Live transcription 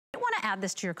add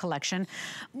this to your collection.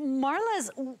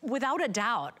 Marla's, without a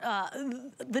doubt,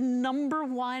 the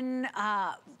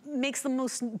 #1 makes the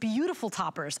most beautiful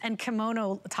toppers and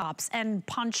kimono tops and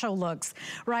poncho looks,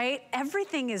 right?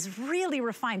 Everything is really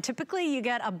refined. Typically, you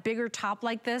get a bigger top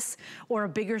like this or a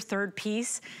bigger third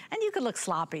piece, and you could look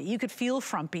sloppy. You could feel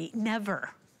frumpy. Never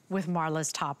with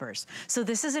Marla's toppers. So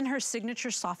this is in her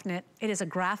signature soft knit. It is a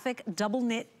graphic double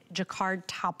knit Jacquard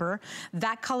topper.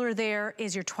 That color there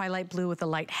is your twilight blue with the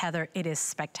light heather. It is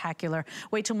spectacular.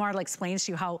 Wait till Marla explains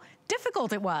to you how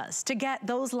difficult it was to get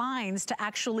those lines to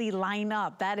actually line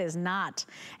up. That is not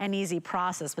an easy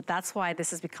process, but that's why this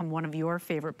has become one of your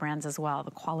favorite brands as well.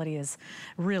 The quality is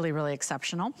really, really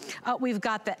exceptional. We've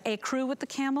got the ecru with the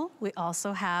camel. We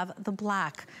also have the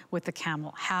black with the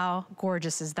camel. How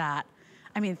gorgeous is that?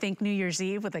 I mean, think New Year's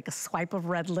Eve with like a swipe of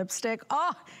red lipstick.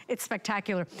 Oh, it's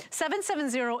spectacular.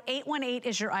 770-818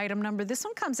 is your item number. This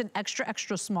one comes in extra,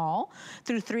 extra small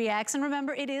through 3X. And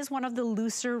remember, it is one of the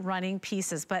looser running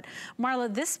pieces. But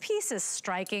Marla, this piece is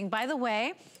striking. By the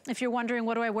way, if you're wondering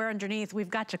what do I wear underneath, we've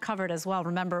got you covered as well.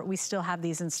 Remember, we still have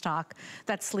these in stock.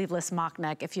 That sleeveless mock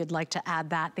neck, if you'd like to add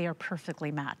that, they are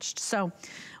perfectly matched. So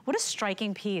what a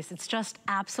striking piece. It's just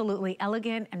absolutely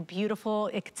elegant and beautiful.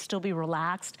 It could still be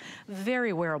relaxed.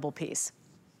 Very wearable piece.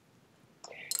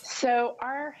 So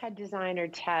our head designer,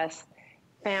 Tess,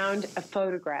 found a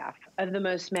photograph of the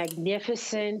most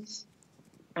magnificent,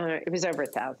 it was over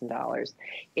 $1,000.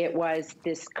 It was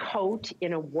this coat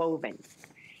in a woven.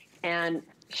 And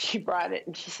she brought it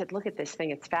and she said, look at this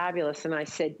thing, it's fabulous. And I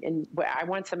said, and I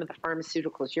want some of the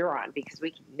pharmaceuticals you're on because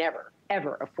we can never,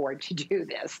 ever afford to do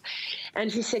this.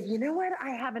 And she said, you know what,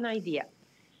 I have an idea.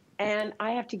 And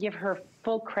I have to give her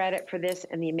full credit for this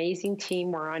and the amazing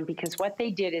team we're on, because what they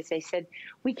did is they said,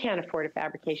 we can't afford a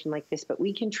fabrication like this, but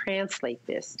we can translate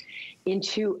this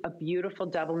into a beautiful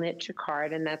double knit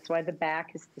jacquard, and that's why the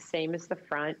back is the same as the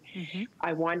front.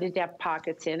 I wanted to have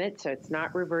pockets in it, so it's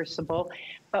not reversible.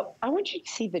 But I want you to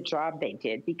see the job they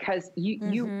did, because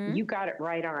you got it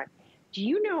right on. Do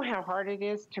you know how hard it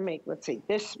is to make, let's see,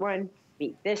 this one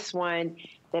meet this one,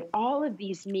 that all of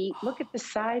these meet? Look at the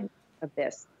side of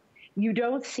this. You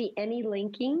don't see any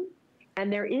linking,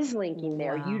 and there is linking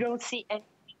there. You don't see any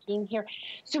linking here.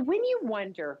 So when you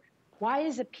wonder, why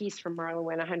is a piece from Marla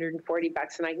Wynne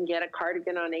 $140 and I can get a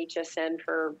cardigan on HSN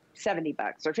for $70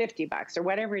 or $50 or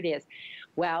whatever it is?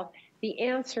 Well, the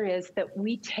answer is that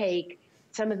we take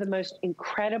some of the most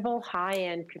incredible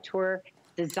high-end couture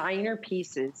designer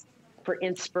pieces for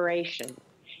inspiration,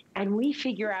 and we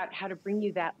figure out how to bring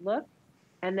you that look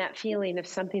and that feeling of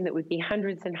something that would be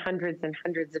hundreds and hundreds and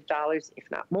hundreds of dollars, if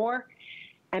not more,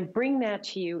 and bring that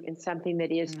to you in something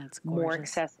that is more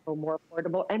accessible, more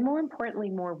affordable, and more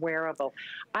importantly, more wearable.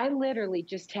 I literally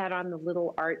just had on the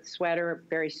little art sweater,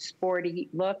 very sporty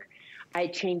look. I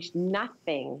changed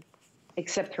nothing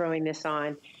except throwing this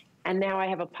on, and now I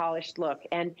have a polished look.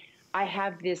 And I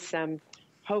have this,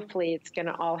 hopefully it's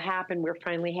gonna all happen. We're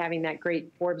finally having that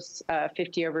great Forbes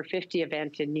 50 over 50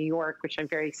 event in New York, which I'm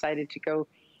very excited to go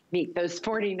meet those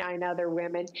 49 other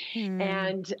women.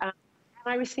 And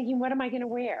I was thinking, what am I gonna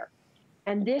wear?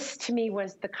 And this to me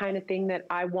was the kind of thing that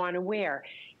I wanna wear.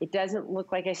 It doesn't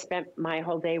look like I spent my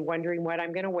whole day wondering what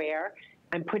I'm gonna wear.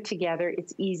 I'm put together,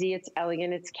 it's easy, it's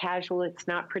elegant, it's casual, it's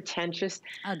not pretentious.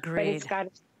 Agreed. But it's got,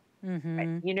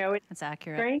 you know, it's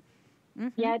accurate. Great,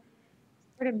 yet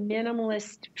sort of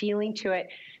minimalist feeling to it.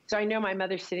 So I know my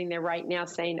mother's sitting there right now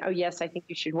saying, oh yes, I think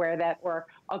you should wear that. Or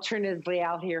alternatively,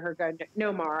 I'll hear her go,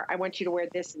 no, Mar, I want you to wear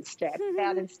this instead,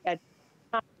 that instead.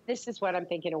 This is what I'm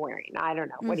thinking of wearing. I don't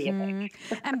know. What do you think?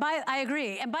 And I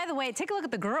agree. And by the way, take a look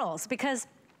at the girls, because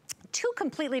two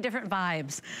completely different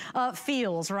vibes,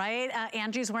 feels, right?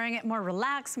 Angie's wearing it more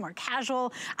relaxed, more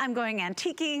casual. I'm going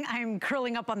antiquing. I'm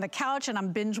curling up on the couch and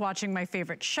I'm binge watching my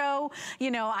favorite show.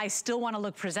 You know, I still want to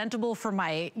look presentable for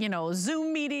my, you know,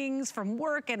 Zoom meetings from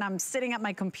work, and I'm sitting at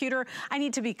my computer. I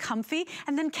need to be comfy.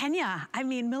 And then Kenya, I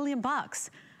mean, $1 million.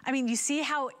 I mean, you see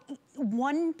how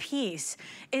one piece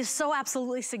is so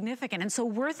absolutely significant and so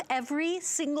worth every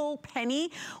single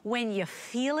penny when you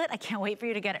feel it. I can't wait for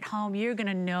you to get it home. You're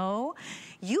gonna know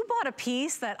you bought a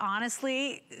piece that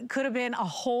honestly could have been a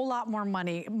whole lot more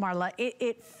money, Marla.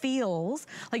 It feels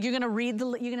like you're gonna read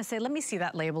you're gonna say, let me see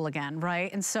that label again,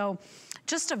 right? And so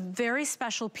just a very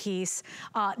special piece.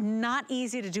 Not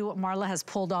easy to do what Marla has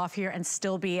pulled off here and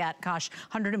still be at, gosh,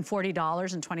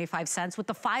 $140.25. With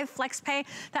the 5 flex pay,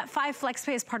 that 5 flex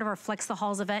pay is part of our Flex the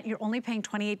Halls event. You're only paying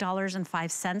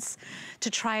 $28.05 to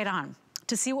try it on,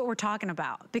 to see what we're talking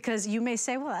about, because you may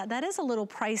say, well, that is a little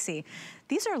pricey.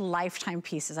 These are lifetime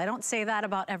pieces. I don't say that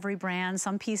about every brand.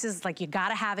 Some pieces, like, you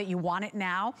gotta have it, you want it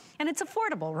now, and it's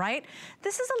affordable, right?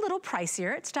 This is a little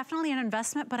pricier. It's definitely an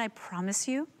investment, but I promise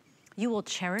you, you will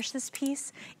cherish this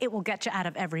piece. It will get you out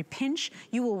of every pinch.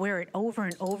 You will wear it over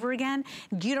and over again.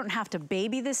 You don't have to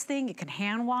baby this thing. You can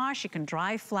hand wash, you can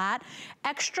dry flat.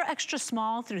 Extra, extra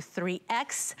small through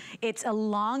 3X. It's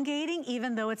elongating,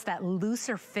 even though it's that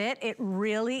looser fit. It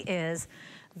really is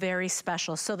very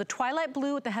special. So the Twilight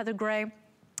Blue with the Heather Gray,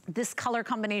 this color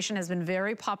combination has been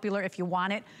very popular. If you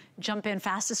want it, jump in.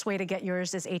 Fastest way to get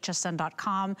yours is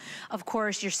hsn.com. Of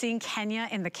course, you're seeing Kenya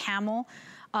in the camel.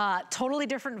 Totally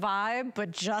different vibe, but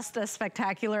just as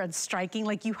spectacular and striking.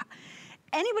 Like,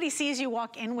 anybody sees you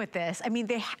walk in with this, I mean,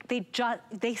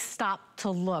 they stop to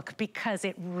look, because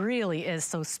it really is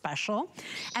so special.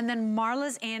 And then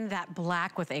Marla's in that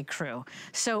black with ecru.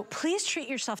 So please treat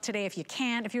yourself today if you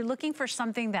can. If you're looking for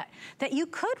something that you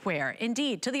could wear,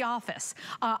 indeed, to the office,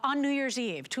 on New Year's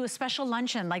Eve, to a special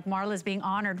luncheon like Marla's being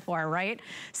honored for, right?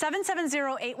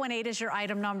 770-818 is your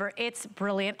item number. It's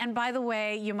brilliant. And by the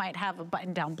way, you might have a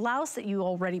button-down blouse that you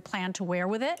already plan to wear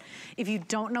with it. If you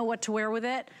don't know what to wear with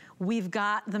it, we've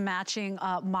got the matching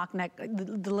mock neck,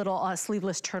 the little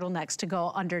sleeveless turtlenecks to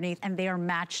go underneath, and they are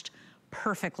matched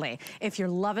perfectly. If you're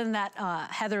loving that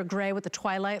Heather Gray with the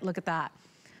Twilight, look at that.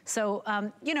 So,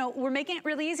 you know, we're making it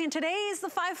really easy, and today is the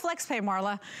 5 flex pay,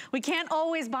 Marla. We can't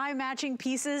always buy matching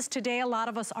pieces. Today, a lot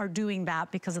of us are doing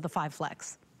that because of the 5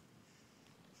 flex.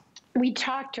 We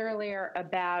talked earlier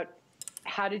about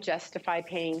how to justify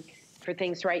paying for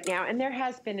things right now, and there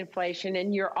has been inflation,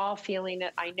 and you're all feeling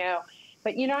it, I know.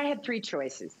 But, you know, I had 3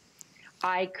 choices.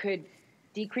 I could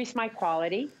decrease my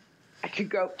quality. I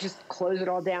could go just close it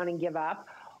all down and give up.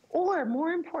 Or,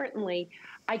 more importantly,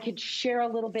 I could share a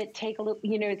little bit, take a little,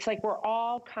 you know, it's like we're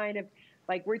all kind of,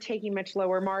 like, we're taking much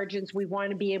lower margins. We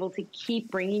want to be able to keep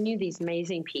bringing you these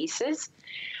amazing pieces,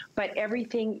 but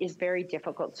everything is very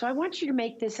difficult. So I want you to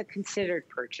make this a considered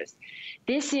purchase.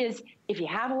 This is, if you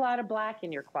have a lot of black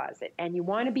in your closet and you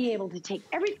want to be able to take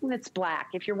everything that's black,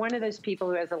 if you're one of those people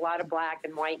who has a lot of black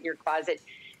and white in your closet,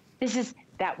 this is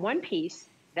that one piece,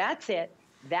 that's it,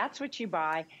 that's what you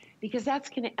buy, because that's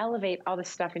going to elevate all the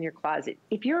stuff in your closet.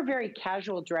 If you're a very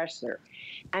casual dresser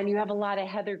and you have a lot of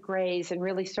heather grays and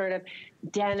really sort of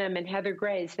denim and heather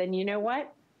grays, then you know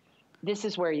what? This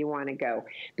is where you want to go,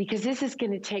 because this is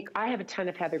going to take, I have a ton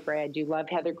of heather gray. I do love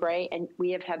heather gray, and we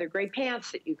have heather gray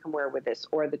pants that you can wear with this,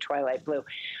 or the Twilight Blue.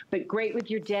 But great with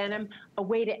your denim, a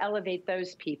way to elevate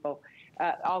those people,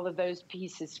 all of those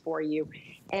pieces for you.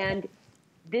 And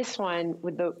this one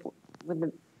with the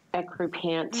ecru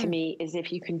pant, to me, is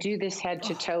if you can do this head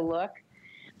to toe look.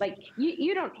 Like,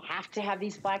 you don't have to have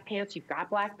these black pants. You've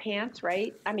got black pants,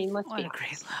 right? I mean, let's be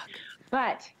honest.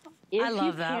 But if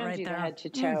you can do the head to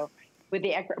toe with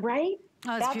the ecru, right?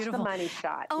 Oh, that's beautiful. The money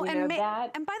shot. Oh, you and, know,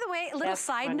 and by the way, a little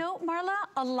side note, Marla,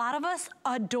 a lot of us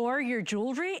adore your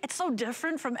jewelry. It's so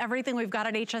different from everything we've got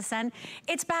at HSN.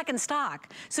 It's back in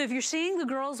stock. So if you're seeing the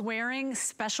girls wearing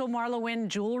special Marla Wynne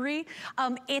jewelry,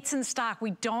 it's in stock.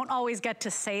 We don't always get to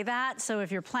say that. So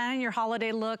if you're planning your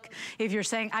holiday look, if you're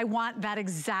saying, I want that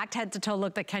exact head to toe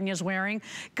look that Kenya's wearing,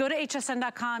 go to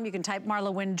hsn.com. You can type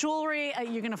Marla Wynne jewelry.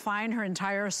 You're gonna find her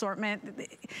entire assortment.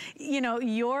 You know,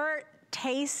 your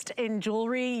taste in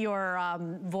jewelry, your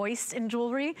voice in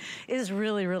jewelry is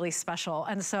really, really special.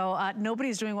 And so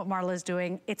nobody's doing what Marla's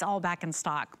doing. It's all back in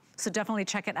stock. So definitely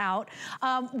check it out.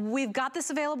 We've got this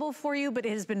available for you, but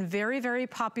it has been very, very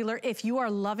popular if you are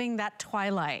loving that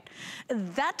Twilight.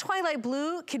 That Twilight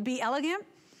Blue could be elegant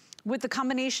with the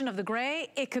combination of the gray.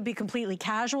 It could be completely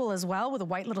casual as well with a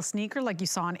white little sneaker like you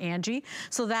saw on Angie.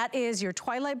 So that is your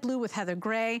Twilight Blue with heather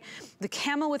gray, the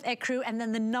camel with ecru, and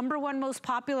then the #1 most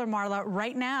popular, Marla,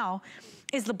 right now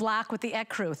is the black with the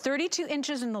ecru. 32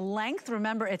 inches in the length.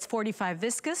 Remember, it's 45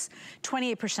 viscose,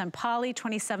 28% poly,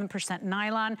 27%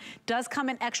 nylon. Does come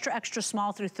in extra, extra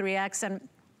small through 3X. And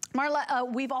Marla,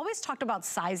 we've always talked about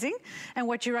sizing and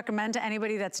what you recommend to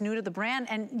anybody that's new to the brand.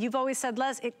 And you've always said,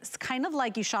 Les, it's kind of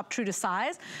like you shop true to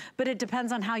size, but it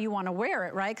depends on how you want to wear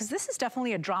it, right? Because this is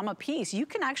definitely a drama piece. You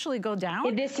can actually go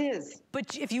down. This is.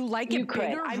 But if you like it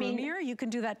bigger, roomier, you can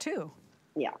do that too.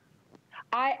 Yeah.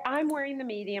 I'm wearing the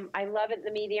medium. I love it in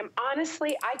the medium.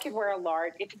 Honestly, I could wear a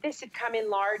large. If this had come in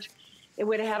large, it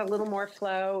would have had a little more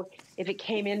flow. If it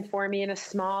came in for me in a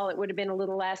small, it would have been a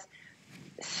little less.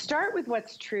 Start with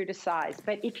what's true to size.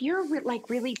 But if you're like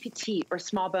really petite or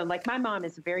small bone, like my mom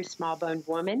is a very small boned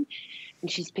woman and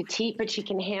she's petite, but she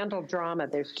can handle drama.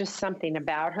 There's just something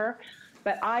about her.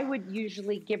 but I would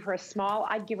usually give her a small.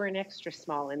 I'd give her an extra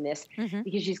small in this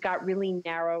because she's got really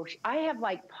narrow. I have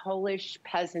like Polish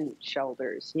peasant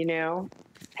shoulders, you know?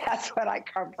 That's what I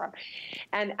come from.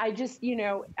 And I just, you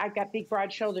know, I've got big,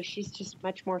 broad shoulders. She's just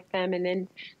much more feminine.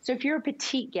 So if you're a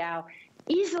petite gal,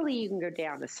 easily you can go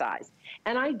down a size.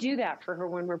 And I do that for her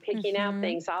when we're picking out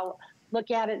things. I'll look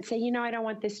at it and say, you know, I don't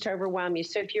want this to overwhelm you.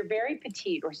 So if you're very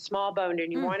petite or small boned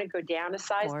and you want to go down a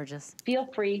size, feel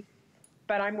free.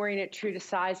 But I'm wearing it true to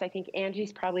size. I think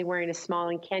Angie's probably wearing a small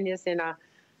and Kenya's in a,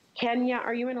 Kenya,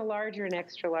 are you in a large or an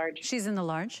extra large? She's in the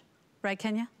large, right,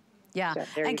 Kenya? Yeah,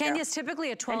 so and Kenya's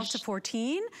typically a 12 to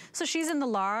 14, so she's in the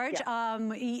large. Yeah.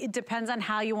 It depends on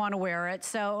how you want to wear it.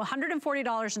 So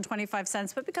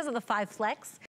 $140.25, but because of the 5 flex,